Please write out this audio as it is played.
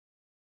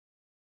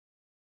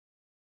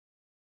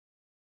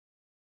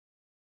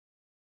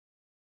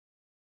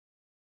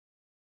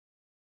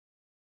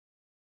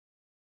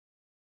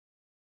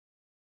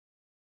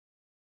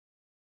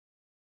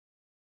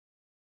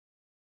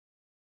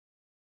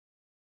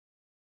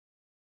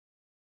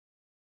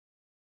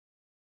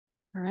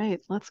All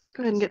right, let's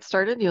go ahead and get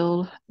started.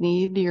 You'll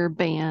need your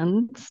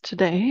bands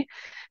today,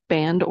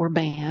 band or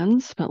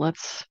bands, but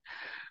let's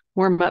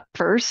warm up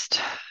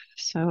first.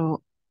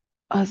 So,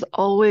 as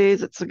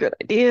always, it's a good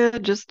idea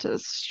just to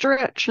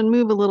stretch and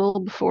move a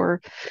little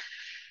before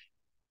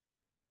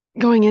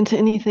going into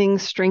anything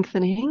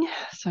strengthening.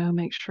 So,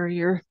 make sure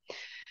you're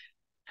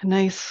a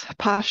nice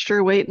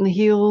posture, weight in the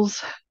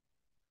heels,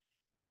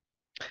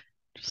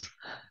 just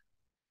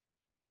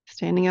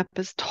standing up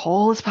as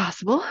tall as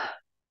possible.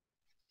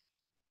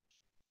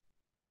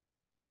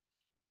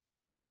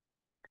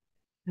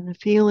 And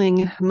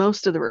feeling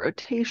most of the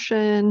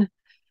rotation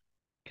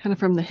kind of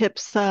from the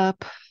hips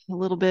up, a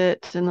little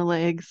bit in the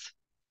legs.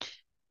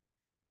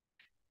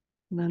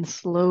 And then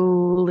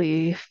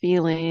slowly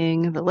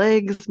feeling the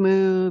legs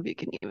move. You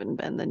can even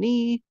bend the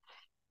knee.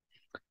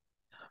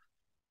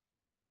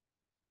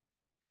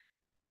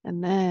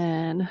 And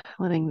then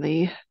letting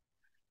the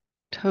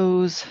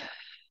toes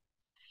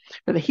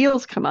or the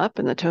heels come up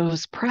and the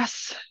toes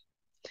press.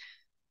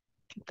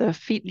 Get the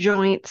feet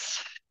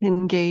joints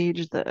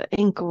engaged, the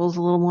ankles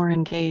a little more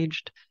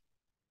engaged.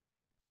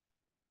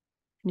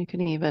 You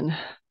can even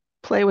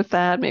play with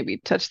that, maybe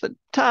touch the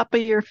top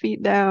of your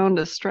feet down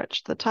to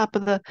stretch the top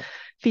of the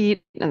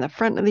feet and the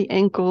front of the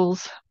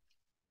ankles.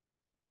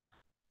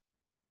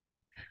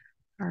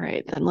 All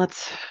right, then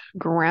let's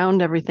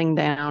ground everything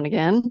down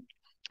again.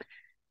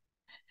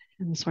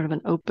 And sort of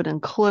an open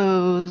and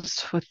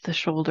close with the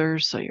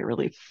shoulders. So you're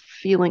really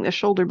feeling the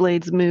shoulder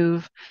blades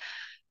move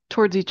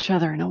towards each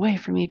other and away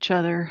from each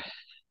other.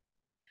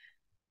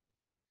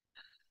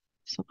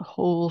 So the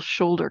whole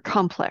shoulder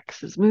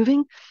complex is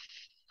moving,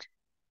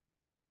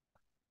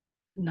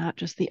 not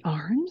just the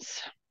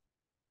arms.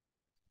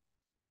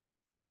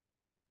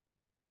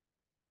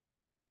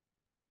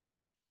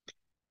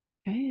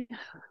 Okay,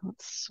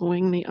 let's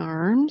swing the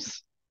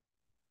arms.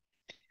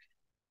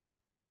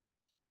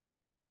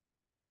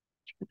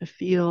 Try to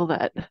feel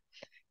that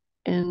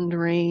end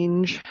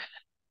range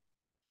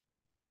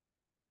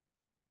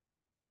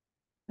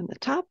in the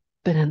top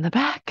and in the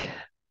back.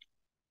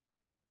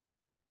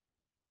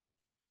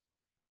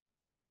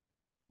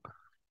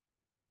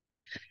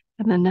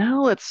 And then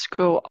now let's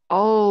go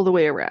all the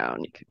way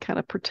around. You can kind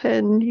of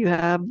pretend you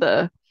have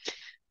the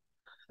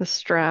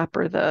strap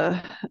or the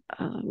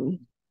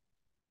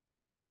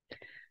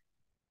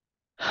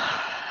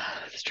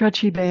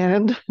stretchy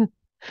band.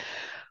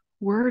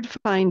 Word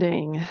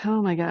finding.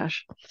 Oh my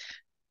gosh.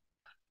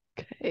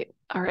 Okay.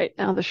 All right.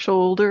 Now the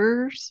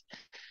shoulders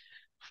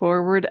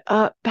forward,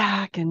 up,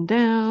 back, and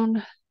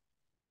down.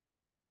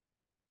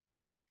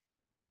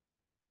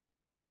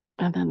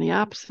 And then the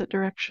opposite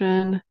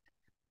direction.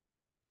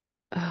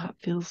 Oh, it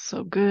feels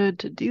so good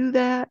to do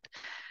that.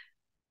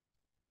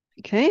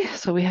 Okay.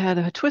 So we had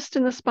a twist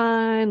in the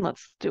spine.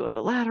 Let's do a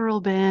lateral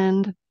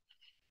bend.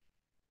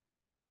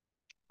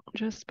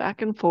 Just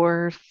back and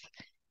forth,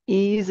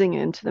 easing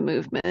into the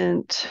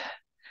movement,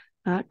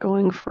 not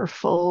going for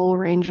full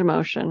range of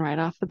motion right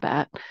off the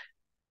bat.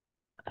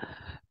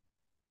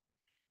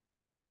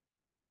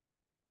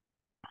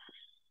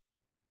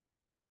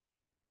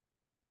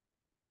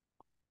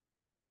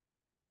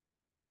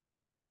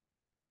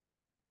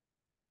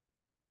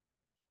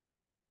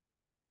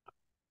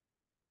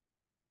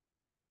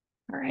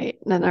 All right,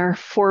 and then our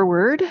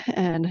forward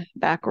and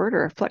backward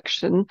or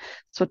flexion.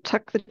 So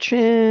tuck the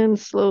chin,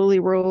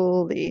 slowly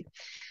roll the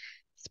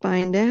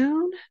spine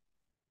down,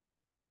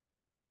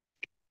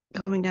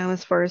 going down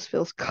as far as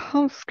feels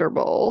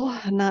comfortable,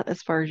 not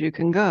as far as you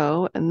can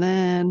go, and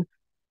then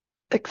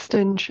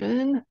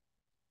extension,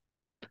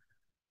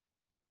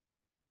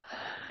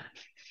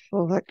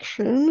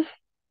 flexion,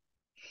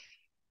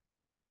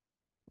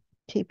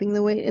 keeping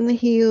the weight in the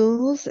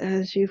heels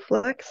as you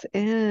flex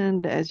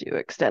and as you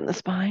extend the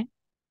spine.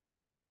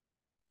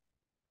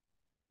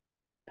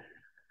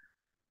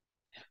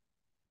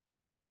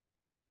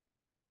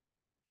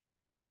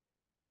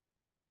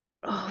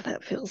 Oh,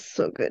 that feels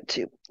so good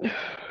too.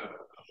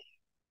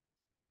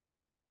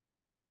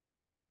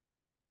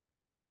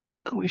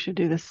 We should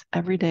do this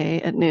every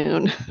day at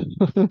noon.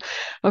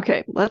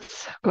 Okay,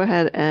 let's go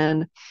ahead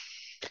and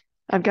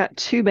I've got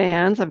two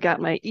bands. I've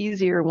got my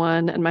easier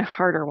one and my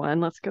harder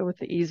one. Let's go with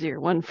the easier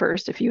one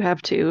first if you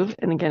have two.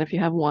 And again, if you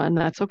have one,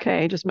 that's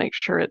okay. Just make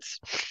sure it's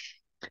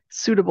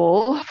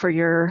suitable for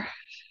your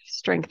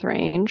strength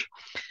range.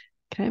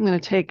 Okay, I'm going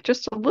to take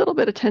just a little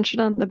bit of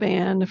tension on the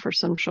band for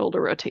some shoulder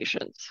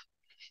rotations.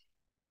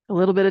 A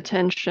little bit of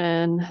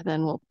tension,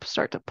 then we'll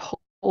start to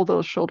pull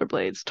those shoulder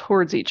blades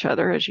towards each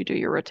other as you do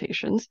your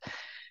rotations.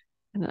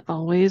 And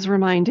always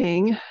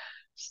reminding,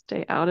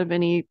 stay out of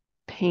any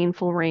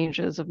painful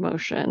ranges of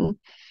motion.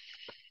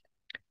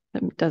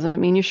 That doesn't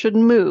mean you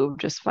shouldn't move.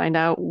 Just find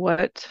out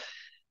what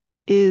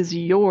is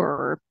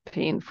your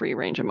pain-free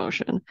range of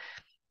motion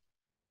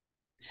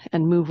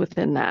and move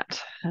within that.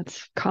 That's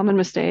a common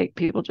mistake.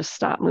 People just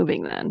stop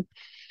moving then.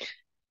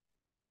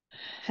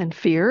 And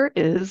fear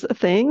is a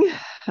thing,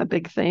 a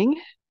big thing,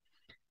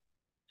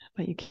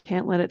 but you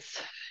can't let it,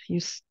 you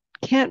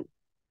can't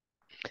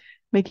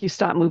make you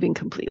stop moving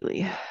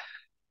completely.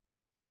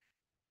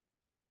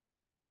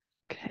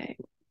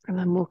 And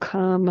then we'll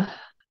come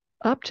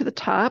up to the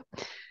top,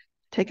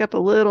 take up a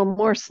little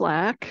more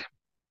slack.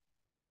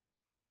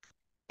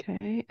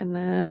 Okay, and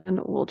then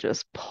we'll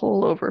just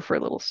pull over for a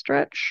little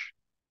stretch.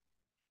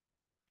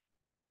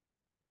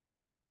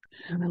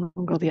 And then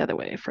we'll go the other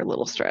way for a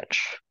little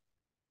stretch.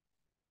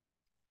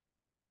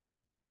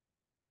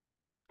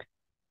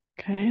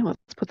 Okay,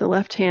 let's put the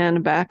left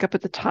hand back up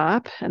at the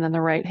top, and then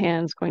the right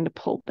hand is going to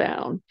pull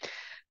down.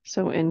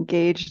 So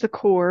engage the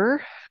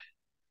core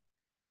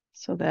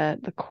so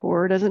that the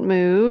core doesn't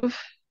move.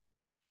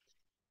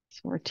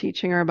 So we're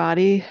teaching our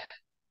body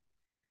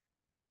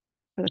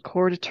for the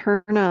core to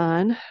turn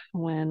on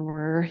when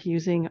we're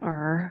using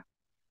our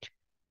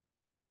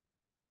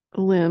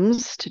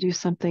limbs to do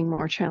something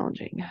more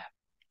challenging.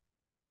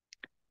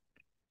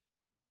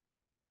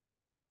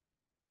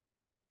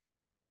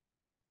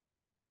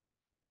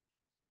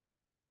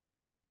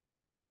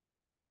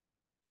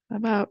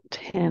 About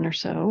 10 or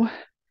so.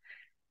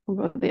 We'll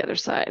go to the other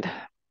side.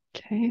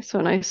 Okay, so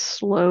nice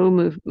slow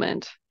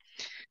movement.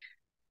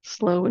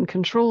 Slow and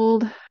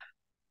controlled.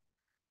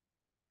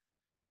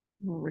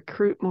 We'll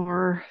recruit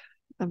more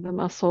of the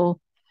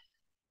muscle.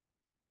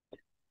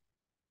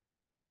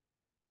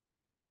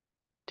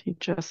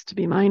 Teach us to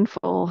be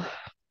mindful.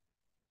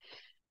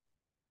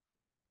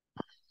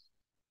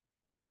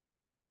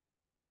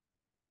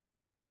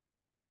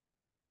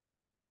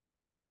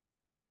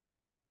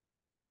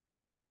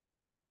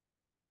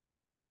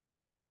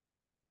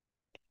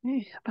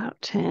 Okay,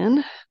 about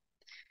 10.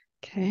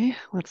 Okay,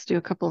 let's do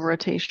a couple of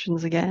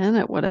rotations again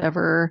at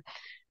whatever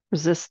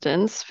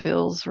resistance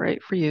feels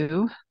right for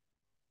you.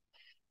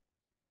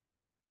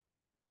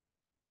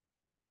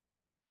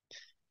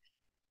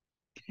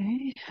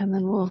 Okay, and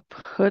then we'll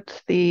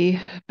put the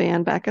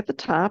band back at the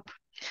top,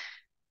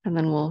 and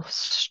then we'll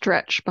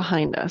stretch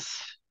behind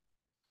us.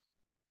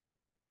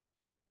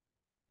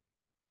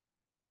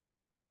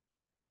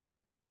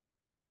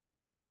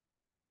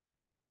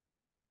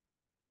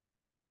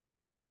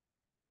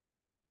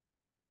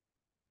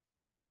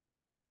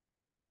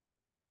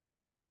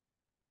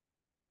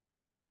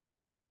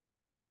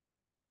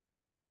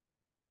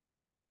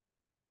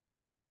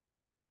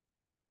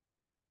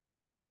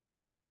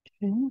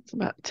 Okay, it's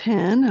about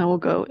 10. I will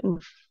go in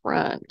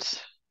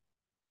front.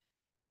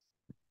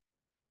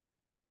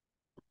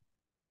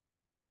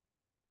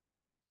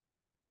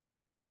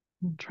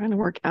 I'm trying to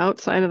work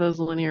outside of those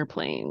linear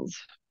planes.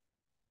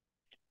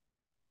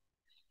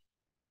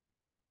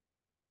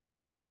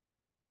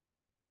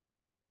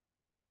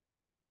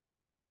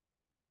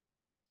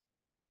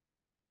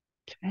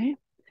 Okay,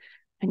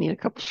 I need a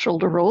couple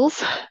shoulder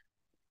rolls.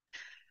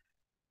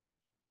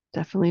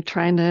 Definitely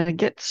trying to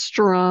get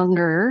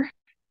stronger.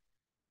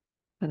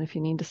 But if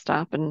you need to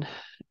stop and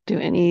do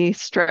any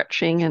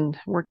stretching and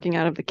working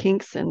out of the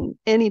kinks in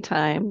any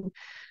time,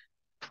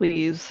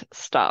 please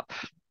stop.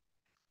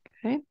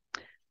 Okay,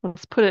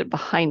 let's put it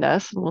behind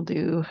us and we'll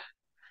do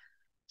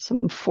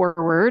some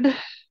forward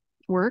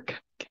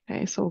work.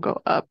 Okay, so we'll go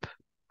up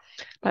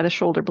by the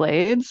shoulder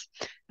blades,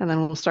 and then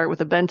we'll start with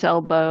a bent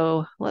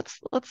elbow. Let's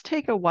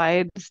take a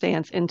wide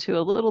stance into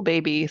a little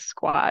baby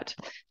squat.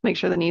 Make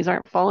sure the knees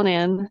aren't falling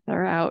in,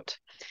 they're out.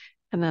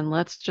 And then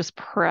let's just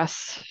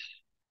press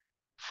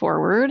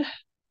forward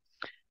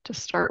to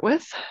start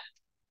with.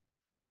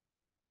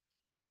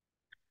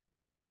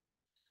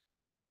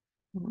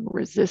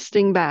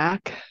 Resisting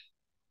back.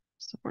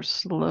 So we're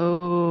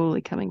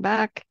slowly coming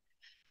back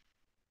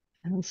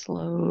and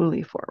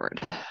slowly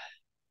forward.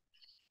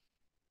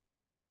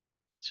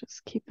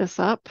 Just keep this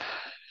up.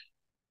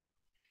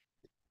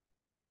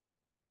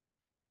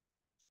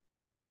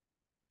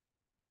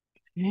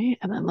 Okay,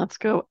 and then let's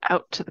go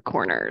out to the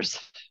corners.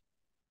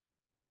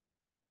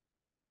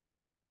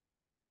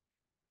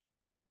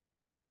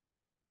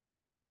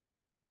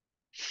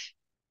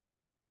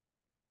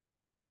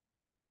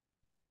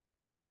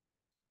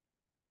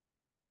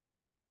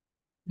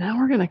 Now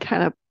we're going to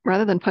kind of,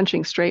 rather than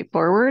punching straight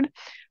forward,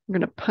 we're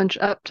going to punch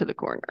up to the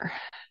corner.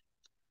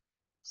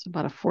 So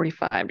about a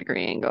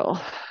 45-degree angle.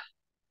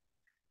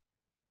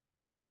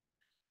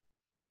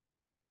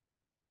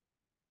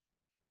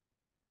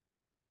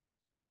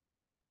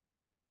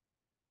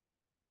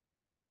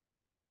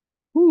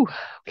 Ooh,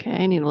 okay,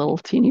 I need a little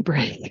teeny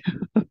break.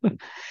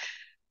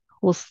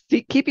 We'll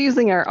keep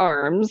using our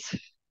arms,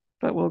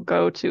 but we'll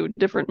go to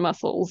different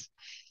muscles.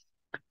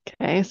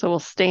 Okay, so we'll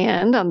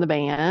stand on the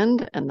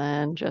band and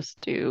then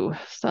just do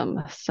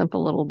some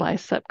simple little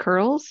bicep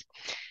curls.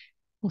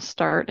 We'll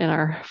start in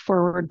our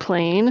forward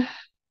plane.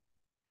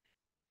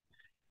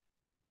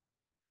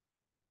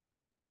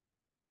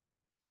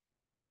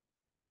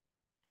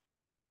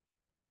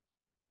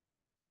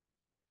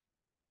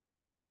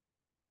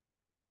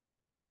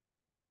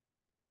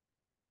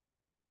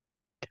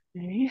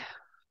 Okay.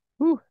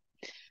 Ooh.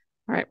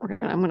 All right,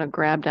 I'm gonna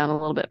grab down a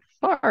little bit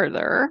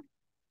farther.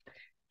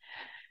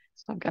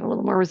 So I've got a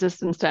little more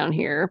resistance down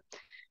here.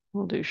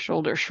 We'll do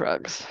shoulder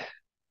shrugs.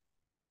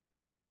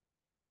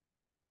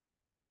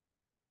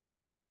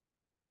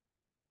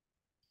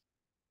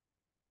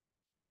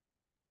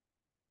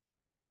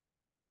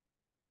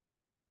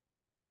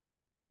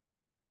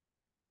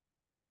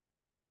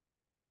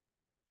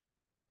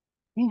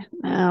 Okay,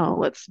 now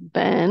let's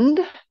bend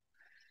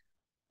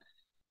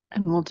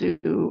and we'll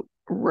do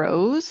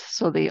rows.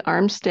 So the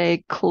arms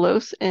stay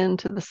close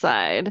into the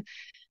side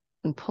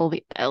and pull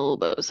the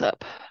elbows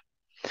up.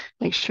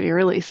 Make sure you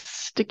really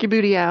stick your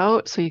booty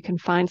out so you can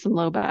find some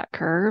low back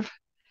curve.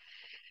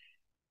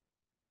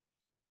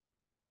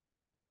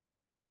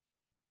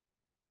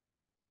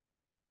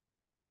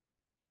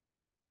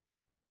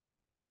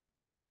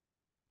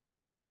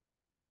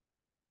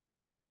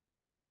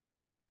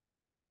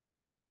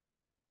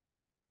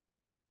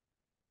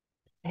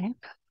 Okay,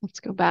 let's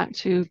go back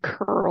to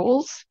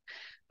curls.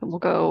 And we'll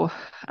go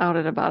out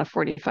at about a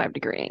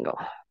 45-degree angle.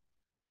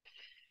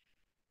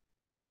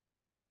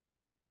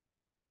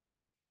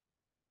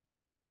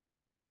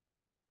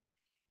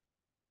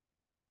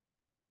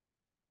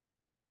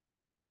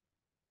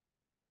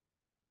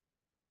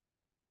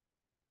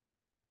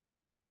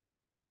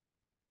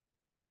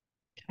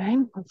 Okay,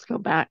 let's go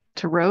back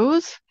to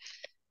rows.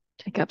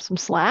 Take up some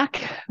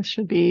slack. This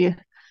should be a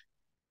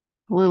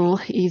little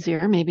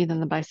easier maybe than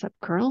the bicep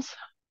curls.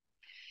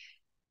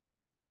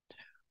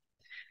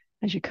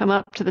 As you come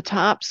up to the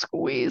top,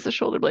 squeeze the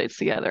shoulder blades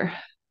together.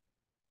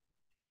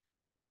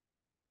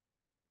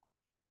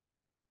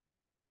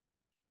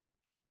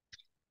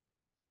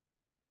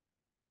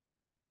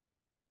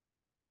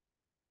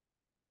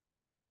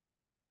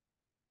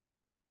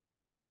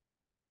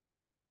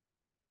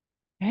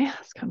 Okay,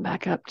 let's come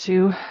back up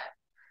to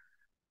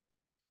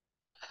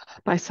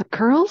bicep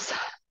curls.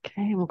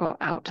 Okay, we'll go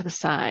out to the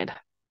side.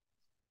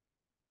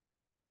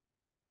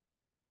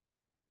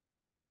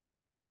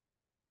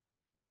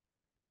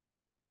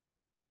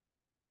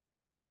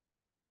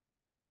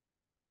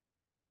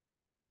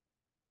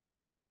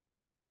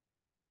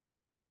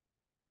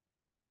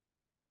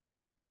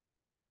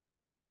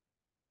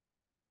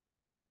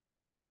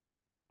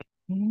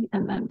 Okay,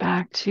 and then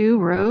back to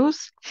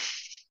rows.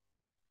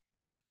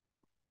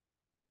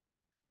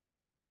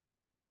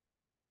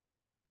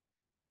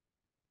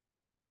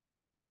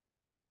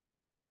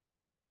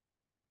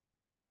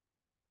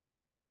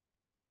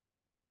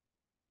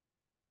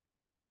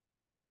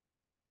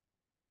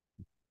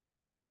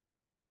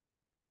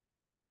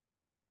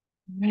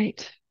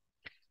 Right.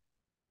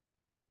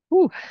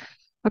 Ooh,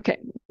 okay,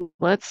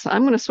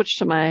 I'm going to switch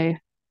to my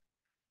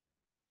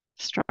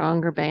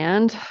stronger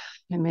band.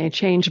 I may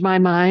change my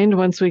mind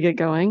once we get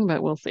going,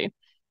 but we'll see.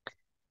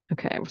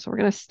 Okay, so we're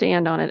going to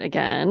stand on it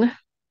again.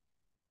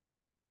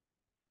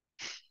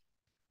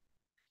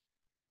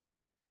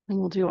 And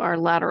we'll do our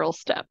lateral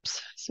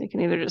steps. So you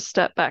can either just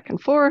step back and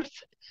forth,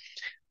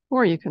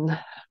 or you can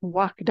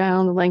walk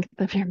down the length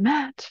of your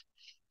mat,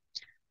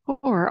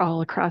 or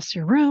all across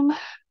your room,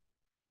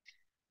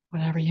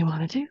 whatever you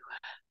want to do.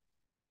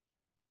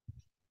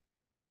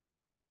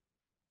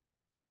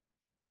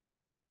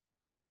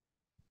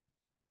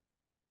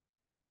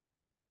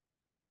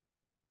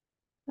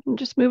 And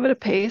just move at a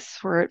pace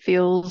where it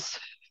feels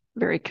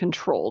very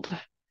controlled. If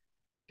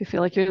you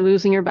feel like you're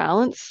losing your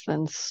balance,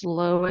 then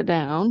slow it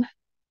down.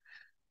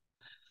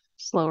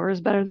 Slower is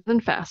better than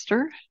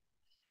faster.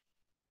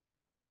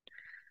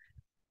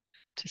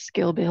 To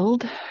skill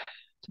build,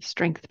 to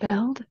strength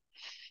build.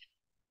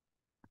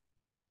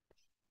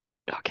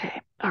 Okay,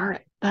 all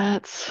right,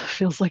 that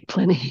feels like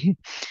plenty.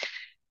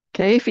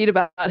 Okay, feet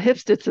about hip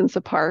distance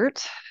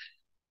apart.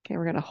 Okay,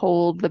 we're gonna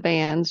hold the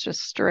bands just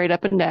straight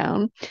up and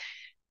down.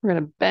 We're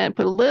gonna bend,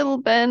 put a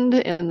little bend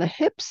in the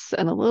hips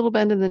and a little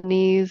bend in the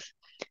knees,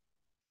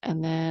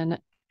 and then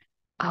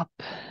up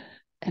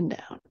and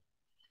down.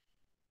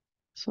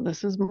 So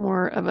this is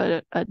more of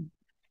a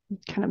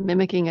kind of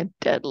mimicking a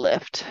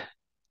deadlift.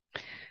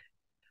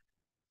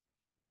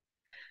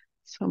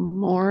 So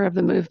more of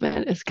the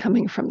movement is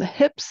coming from the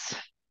hips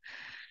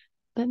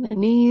than the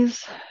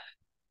knees.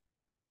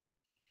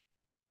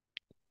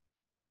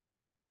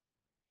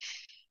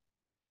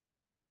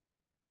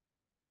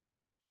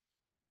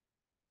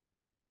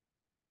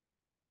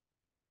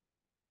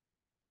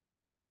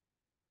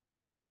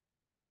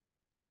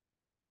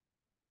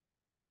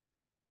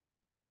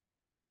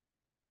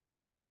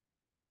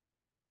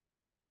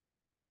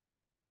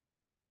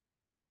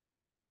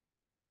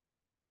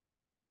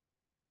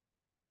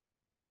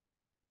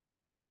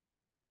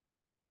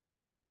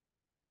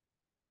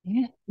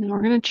 Yeah. Now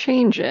we're going to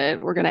change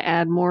it. We're going to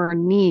add more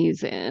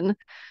knees in.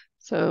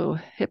 So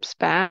hips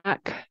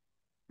back,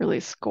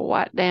 really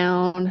squat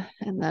down,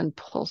 and then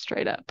pull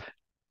straight up.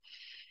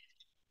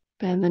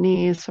 Bend the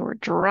knees, so we're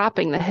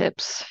dropping the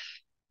hips.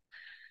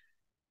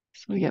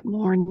 So we get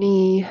more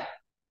knee.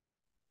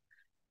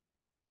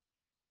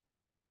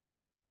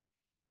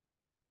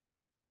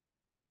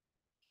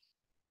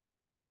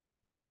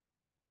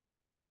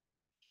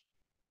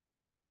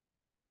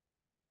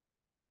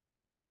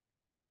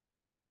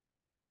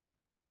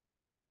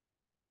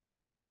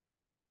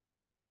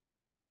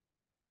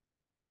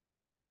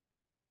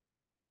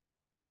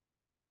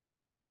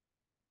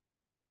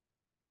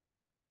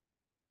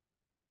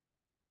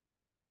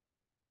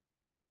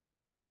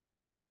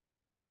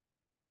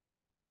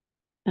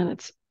 And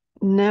it's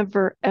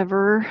never,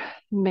 ever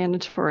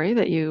mandatory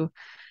that you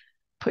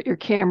put your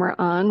camera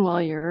on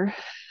while you're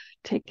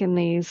taken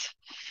these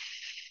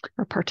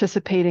or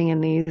participating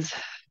in these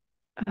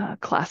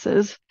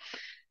classes,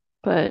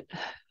 but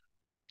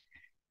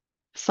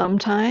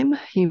sometime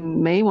you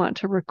may want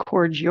to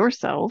record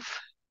yourself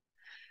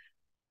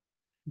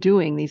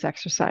doing these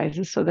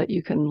exercises so that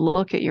you can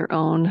look at your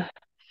own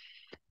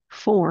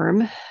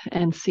form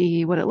and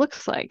see what it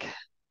looks like.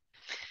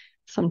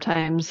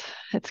 Sometimes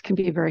it can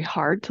be very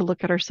hard to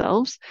look at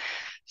ourselves.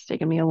 It's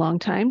taken me a long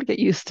time to get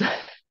used to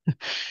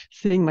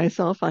seeing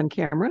myself on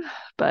camera,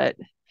 but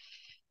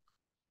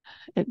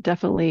it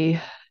definitely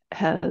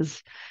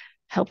has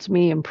helped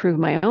me improve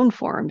my own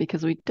form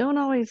because we don't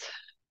always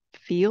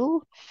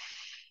feel.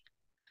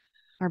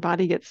 Our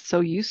body gets so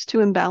used to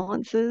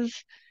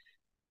imbalances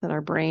that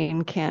our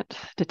brain can't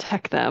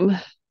detect them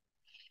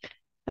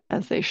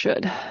as they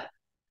should.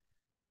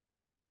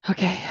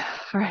 Okay,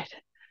 all right.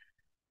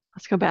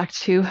 Let's go back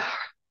to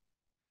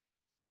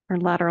our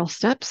lateral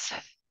steps.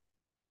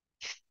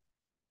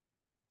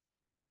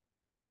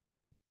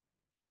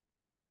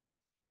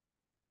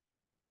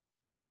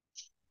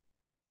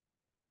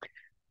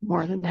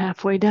 More than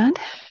halfway done.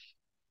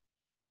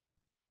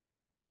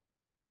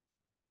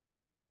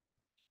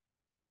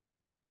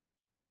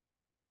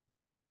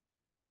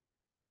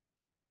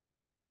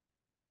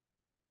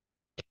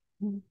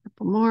 A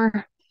couple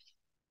more.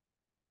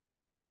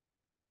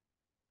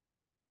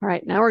 All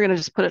right, now we're going to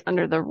just put it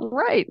under the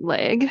right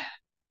leg.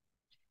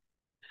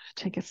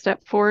 Take a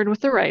step forward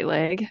with the right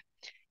leg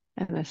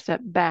and a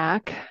step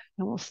back,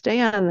 and we'll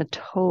stay on the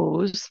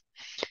toes.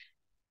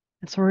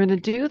 And so we're going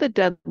to do the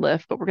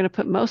deadlift, but we're going to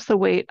put most of the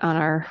weight on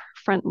our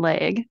front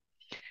leg.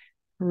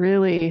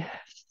 Really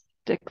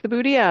stick the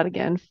booty out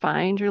again,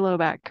 find your low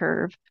back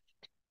curve,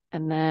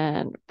 and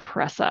then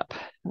press up.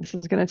 This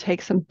is going to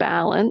take some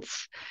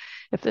balance.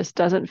 If this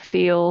doesn't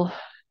feel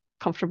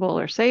comfortable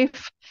or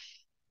safe,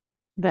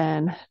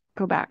 then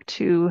go back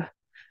to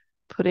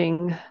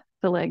putting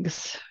the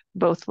legs,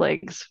 both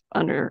legs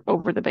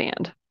over the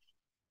band.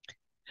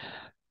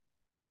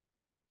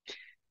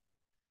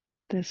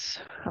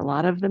 A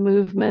lot of the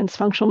movements,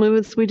 functional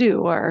movements we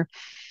do are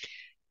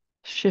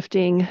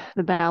shifting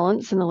the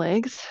balance in the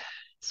legs.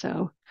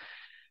 So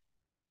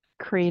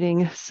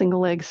creating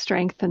single leg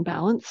strength and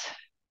balance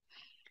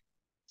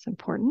is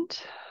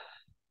important.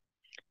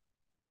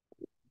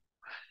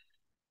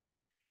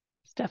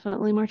 It's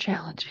definitely more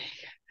challenging.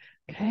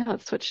 Okay,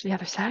 let's switch to the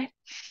other side.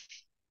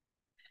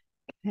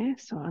 Okay,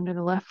 so under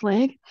the left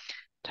leg,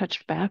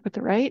 touch back with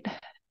the right,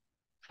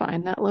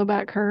 find that low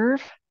back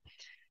curve.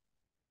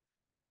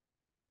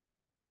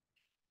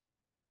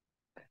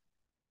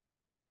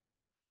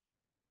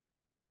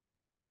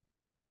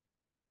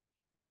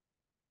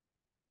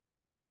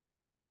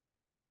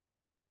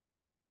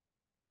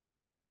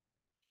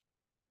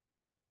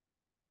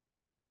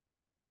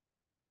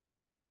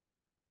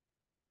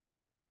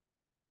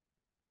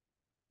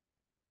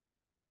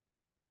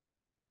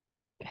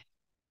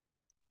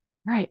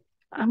 All right,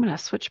 I'm going to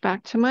switch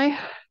back to my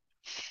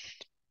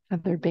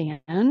other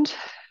band.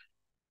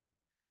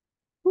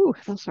 Ooh,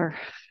 those are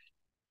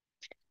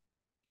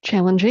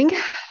challenging.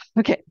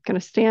 Okay, I'm going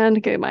to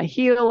stand, get my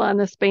heel on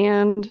this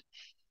band,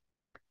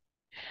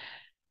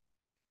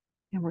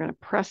 and we're going to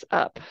press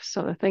up.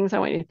 So the things I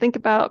want you to think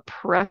about,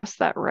 press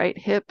that right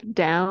hip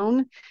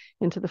down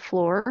into the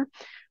floor.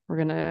 We're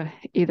going to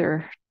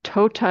either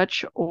toe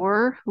touch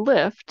or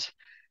lift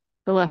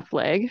the left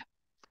leg.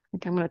 I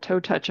think I'm going to toe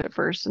touch it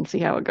first and see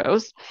how it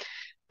goes.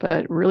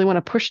 But really want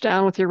to push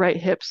down with your right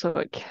hip so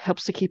it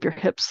helps to keep your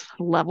hips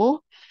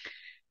level.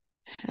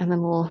 And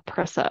then we'll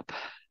press up.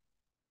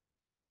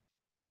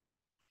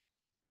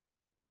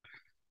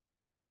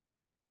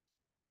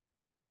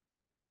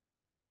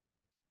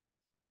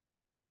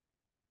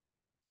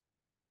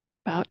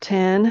 About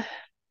 10.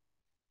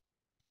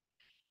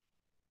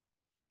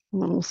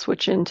 And then we'll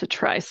switch into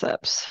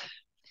triceps.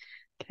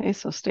 Okay,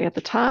 so stay at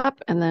the top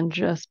and then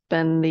just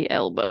bend the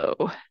elbow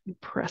and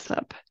press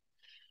up.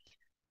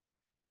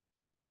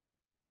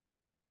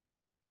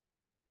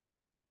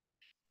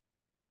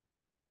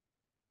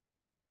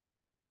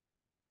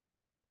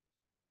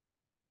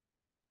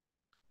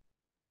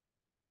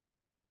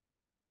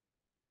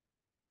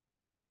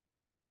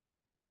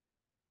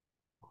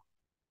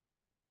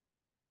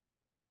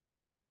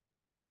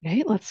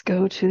 Okay, let's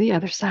go to the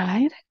other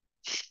side.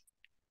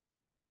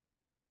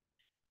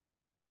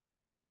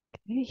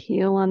 Okay,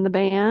 heel on the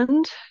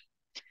band,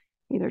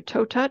 either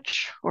toe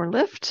touch or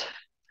lift.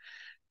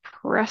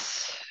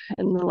 Press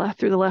in the left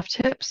through the left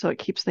hip so it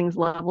keeps things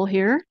level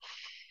here.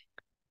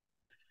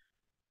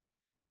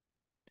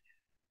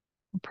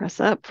 Press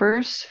up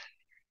first.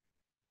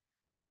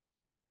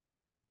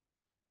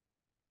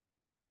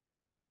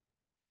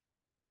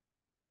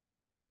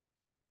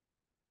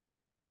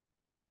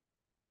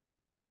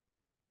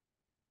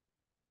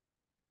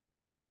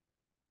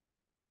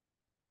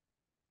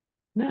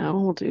 Now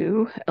we'll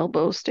do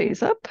elbow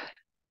stays up.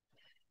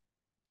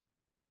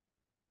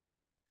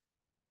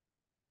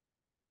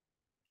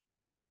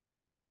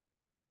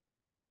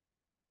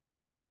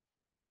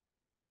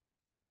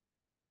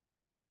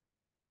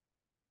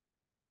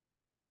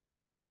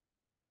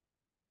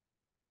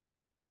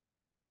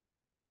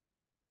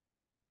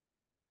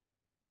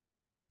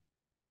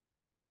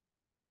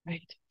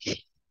 Right.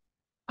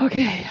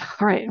 Okay.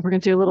 All right. We're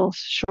going to do a little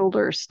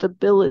shoulder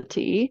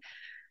stability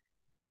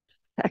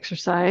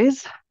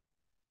exercise. So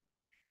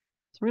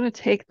we're going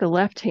to take the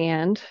left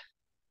hand,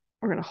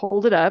 we're going to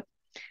hold it up,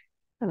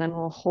 and then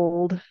we'll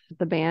hold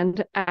the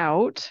band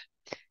out.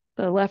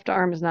 The left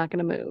arm is not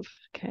going to move.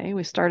 Okay.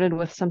 We started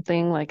with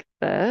something like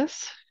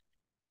this.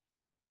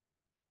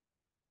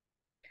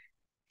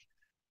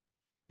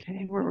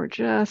 Okay. Where we're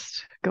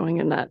just going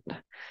in that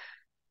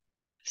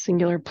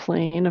singular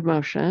plane of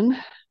motion.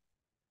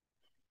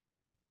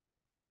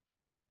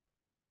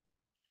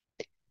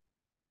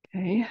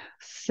 Okay.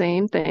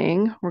 Same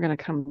thing. We're going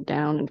to come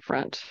down in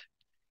front.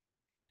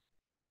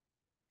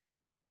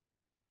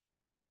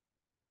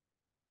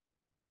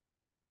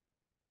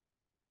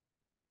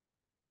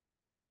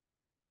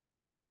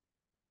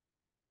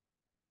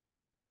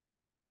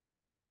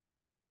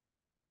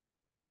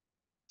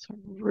 So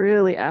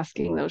really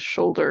asking those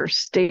shoulder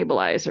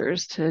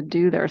stabilizers to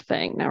do their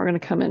thing. Now we're going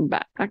to come in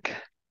back.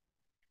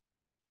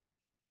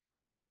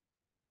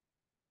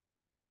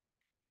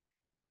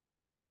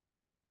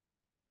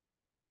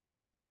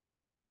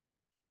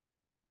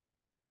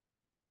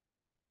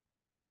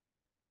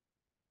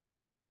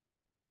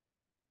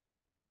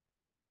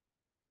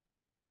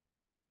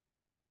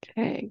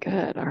 Okay,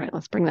 good. All right,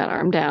 let's bring that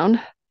arm down.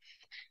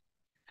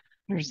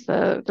 There's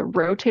the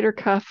rotator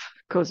cuff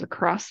goes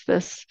across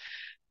this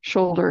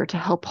shoulder to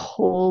help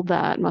hold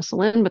that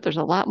muscle in, but there's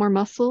a lot more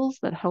muscles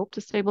that help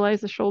to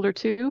stabilize the shoulder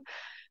too.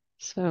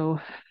 So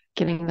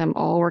getting them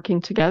all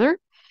working together,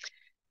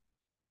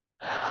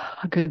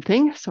 a good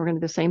thing. So we're going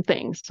to do the same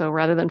thing. So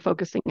rather than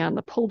focusing on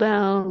the pull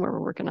down where we're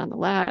working on the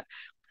lat,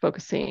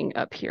 focusing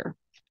up here.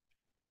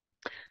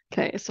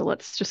 Okay, so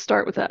let's just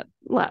start with that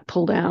lat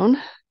pull down.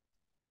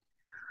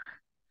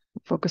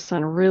 Focus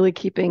on really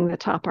keeping the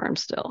top arm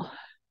still.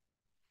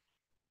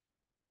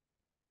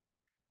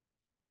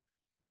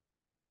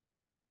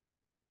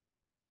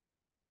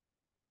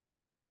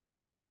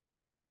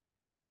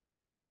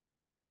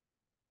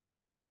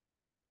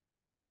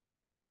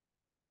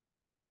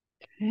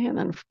 Okay, and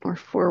then more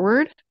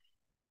forward.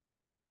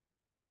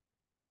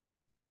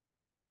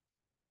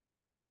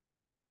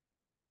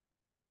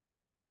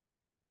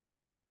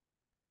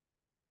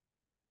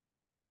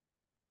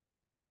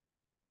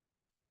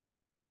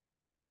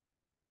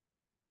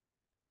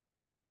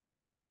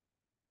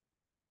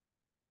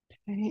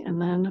 Okay,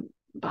 and then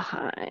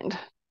behind.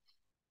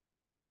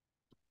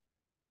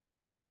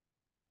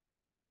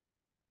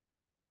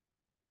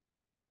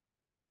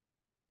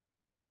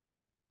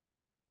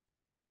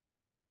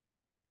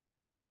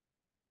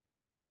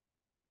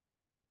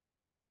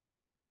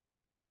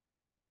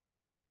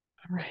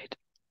 All right.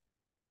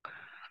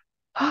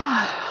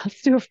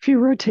 Let's do a few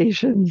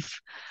rotations.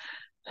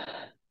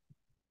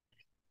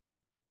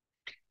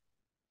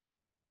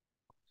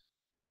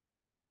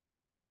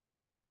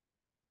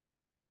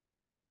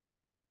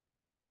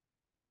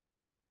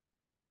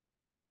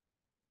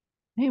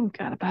 Okay, we've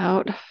got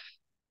about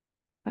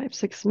 5,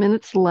 6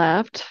 minutes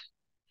left.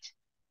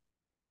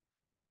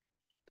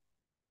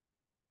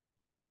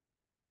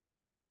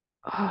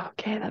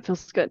 Okay, that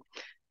feels good.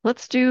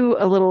 Let's do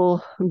a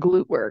little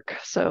glute work.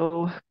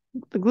 So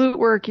the glute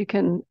work, you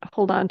can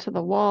hold on to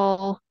the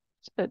wall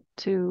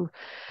to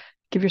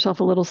give yourself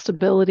a little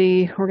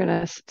stability. We're going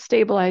to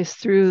stabilize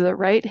through the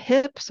right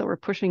hip. So we're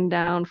pushing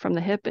down from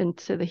the hip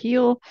into the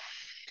heel.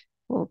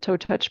 We'll toe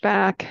touch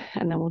back,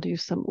 and then we'll do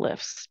some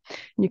lifts.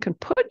 And you can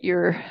put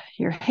your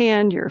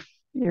hand, your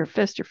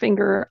fist, your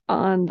finger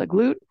on the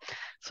glute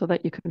so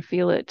that you can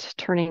feel it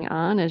turning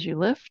on as you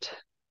lift.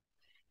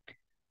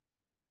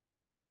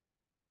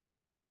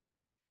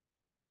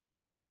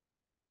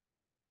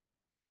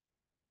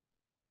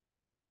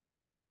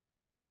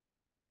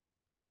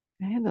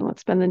 Okay, and then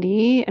let's bend the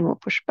knee and we'll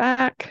push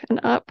back and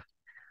up.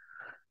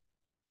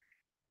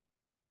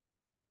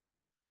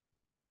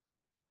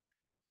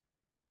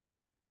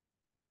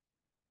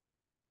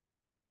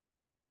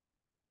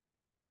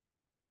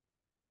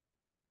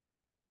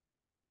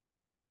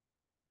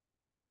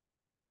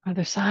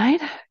 Other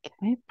side.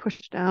 Okay,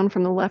 push down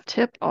from the left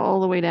hip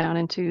all the way down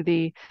into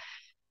the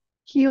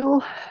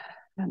heel.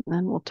 And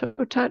then we'll toe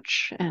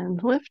touch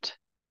and lift.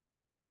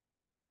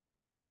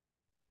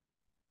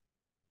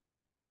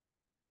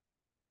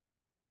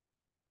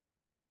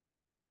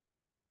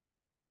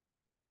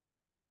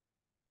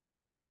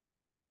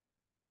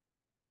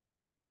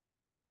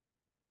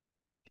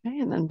 Okay,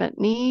 and then bent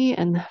knee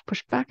and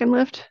push back and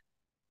lift.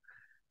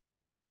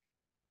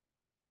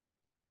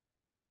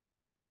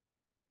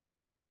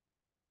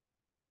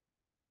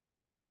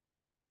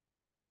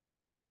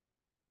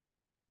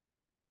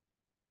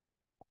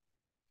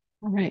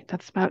 All right,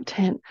 that's about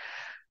 10.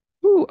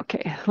 Ooh,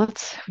 okay,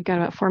 we've got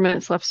about 4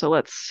 minutes left, so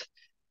let's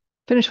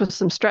finish with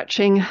some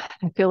stretching.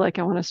 I feel like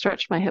I want to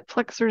stretch my hip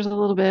flexors a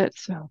little bit,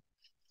 so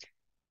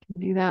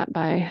do that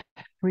by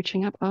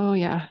reaching up. Oh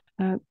yeah,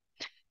 that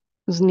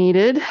was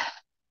needed.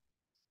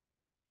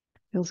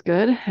 Feels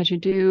good. As you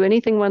do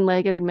anything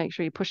one-legged, make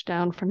sure you push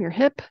down from your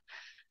hip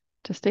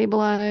to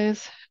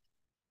stabilize.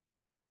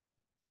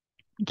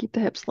 Keep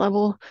the hips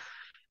level.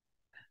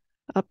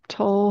 Up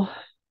tall.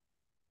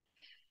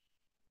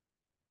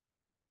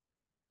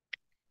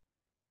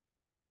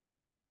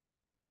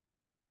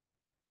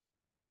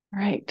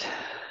 Right.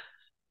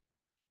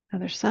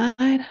 Other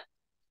side.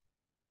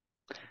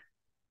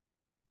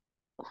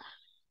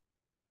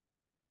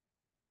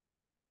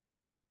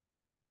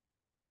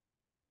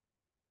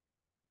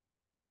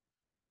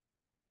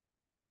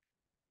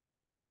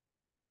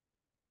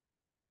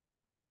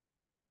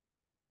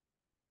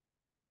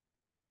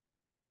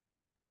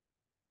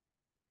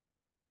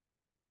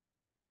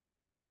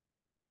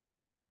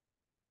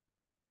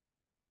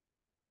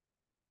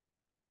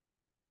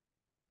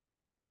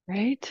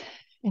 Right.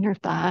 Inner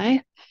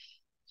thigh.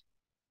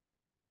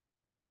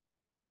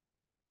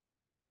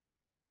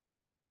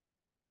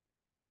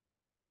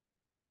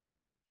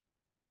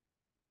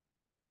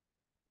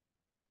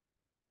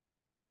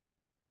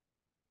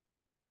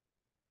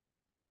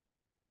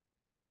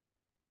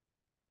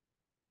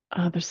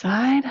 Other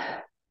side.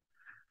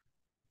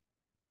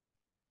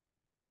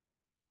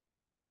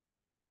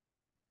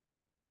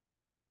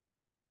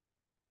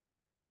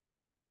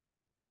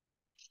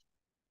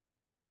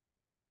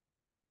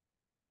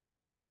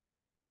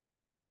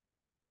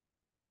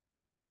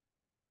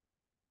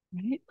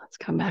 Right. Let's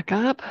come back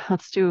up.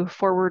 Let's do a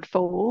forward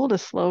fold, a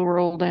slow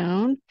roll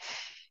down.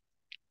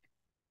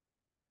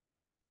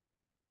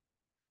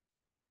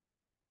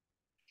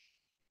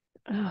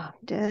 Oh,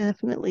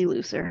 definitely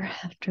looser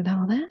after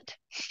all that.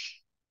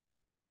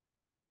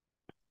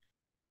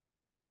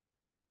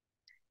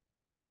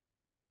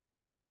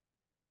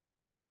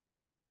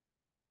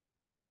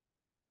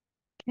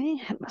 Okay,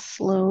 have a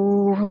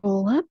slow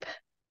roll up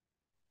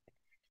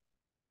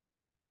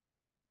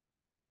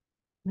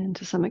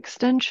into some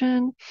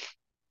extension.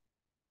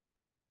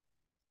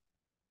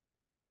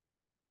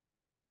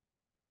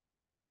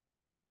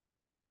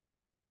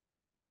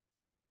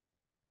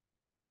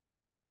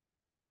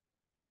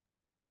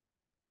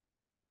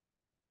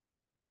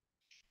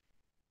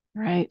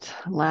 Right,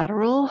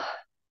 lateral.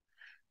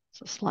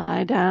 So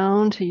slide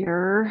down to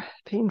your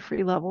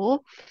pain-free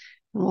level,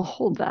 and we'll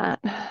hold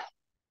that.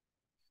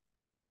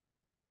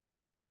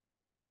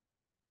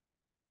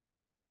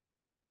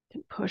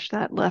 And push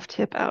that left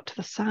hip out to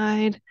the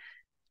side.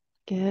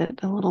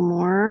 Get a little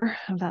more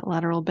of that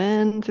lateral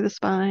bend through the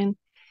spine.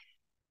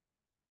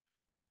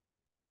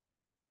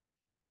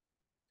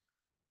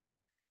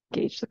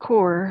 Gauge the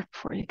core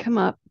before you come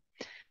up.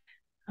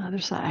 Other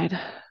side.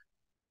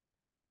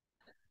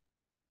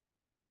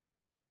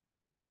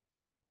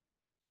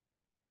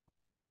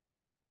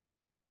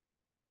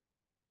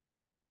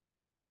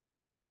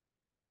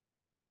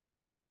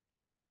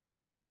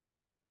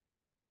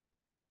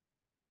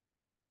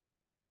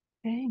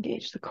 Okay,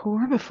 engage the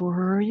core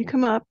before you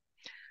come up.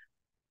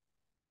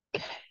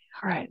 Okay,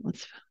 all right,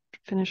 let's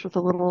finish with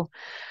a little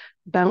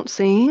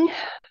bouncing.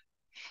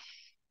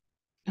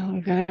 Now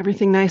we've got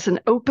everything nice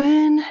and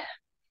open.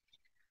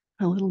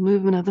 A little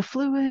movement of the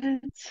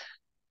fluids.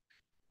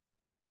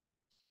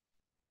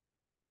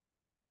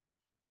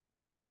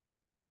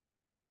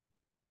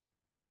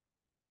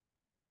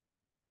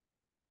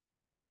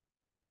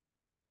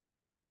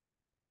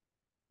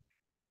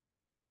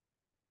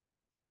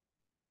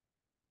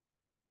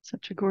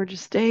 Such a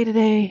gorgeous day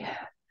today.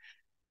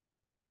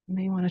 You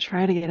may want to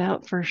try to get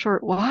out for a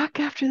short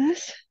walk after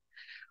this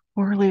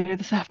or later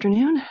this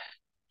afternoon.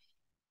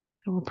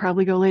 We'll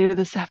probably go later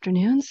this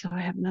afternoon, so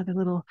I have another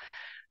little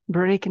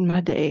break in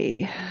my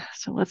day.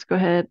 So let's go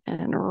ahead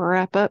and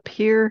wrap up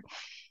here.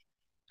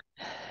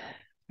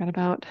 Got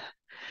about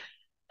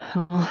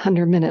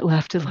under a minute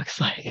left, it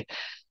looks like.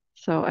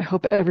 So I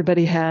hope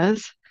everybody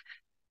has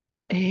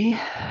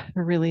a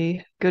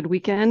really good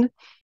weekend.